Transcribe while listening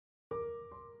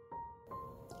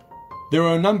There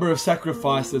are a number of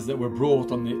sacrifices that were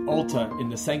brought on the altar in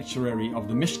the sanctuary of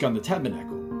the Mishkan, the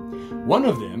tabernacle. One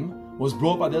of them was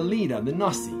brought by the leader, the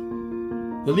Nasi,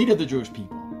 the leader of the Jewish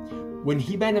people. When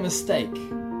he made a mistake,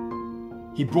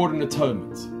 he brought an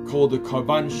atonement called the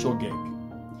Korban Shogeg.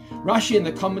 Rashi and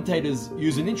the commentators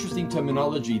use an interesting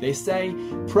terminology. They say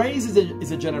praise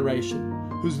is a generation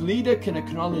whose leader can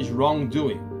acknowledge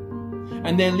wrongdoing,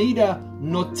 and their leader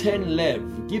Noten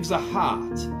Lev gives a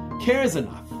heart, cares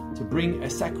enough to bring a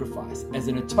sacrifice as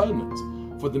an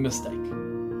atonement for the mistake.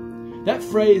 That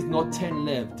phrase Noten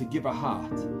Lev, to give a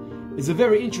heart, is a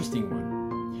very interesting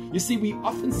one. You see, we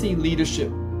often see leadership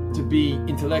to be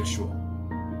intellectual.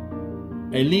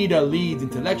 A leader leads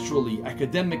intellectually,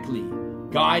 academically,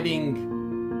 guiding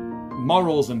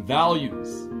morals and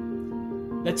values.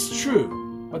 That's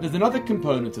true, but there's another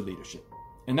component to leadership,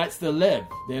 and that's the lev,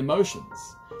 the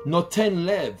emotions. Noten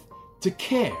lev, to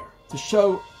care, to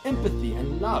show empathy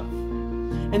and love.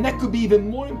 And that could be even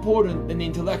more important than the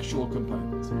intellectual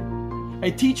component.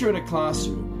 A teacher in a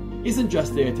classroom isn't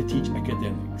just there to teach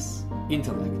academics,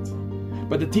 intellect,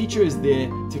 but the teacher is there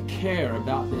to care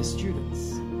about their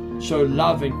students, show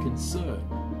love and concern,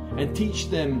 and teach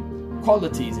them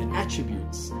qualities and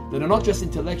attributes that are not just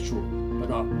intellectual,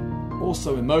 but are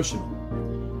also emotional.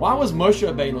 Why was Moshe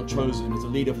Rabbeinu chosen as a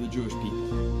leader for the Jewish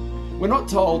people? We're not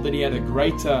told that he had a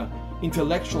greater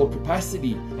intellectual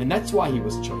capacity and that's why he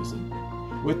was chosen.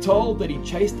 We're told that he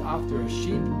chased after a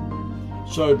sheep,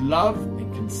 showed love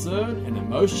and concern and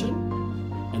emotion,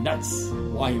 and that's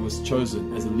why he was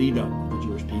chosen as a leader of the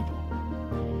Jewish people.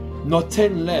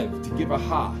 Noten lev, to give a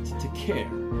heart, to care,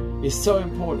 is so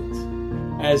important.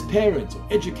 As parents or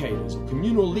educators or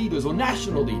communal leaders or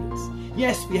national leaders,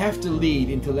 yes, we have to lead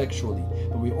intellectually,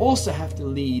 but we also have to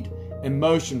lead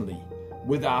emotionally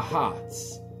with our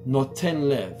hearts, noten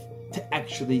lev, to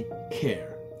actually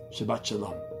care. Shabbat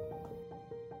Shalom.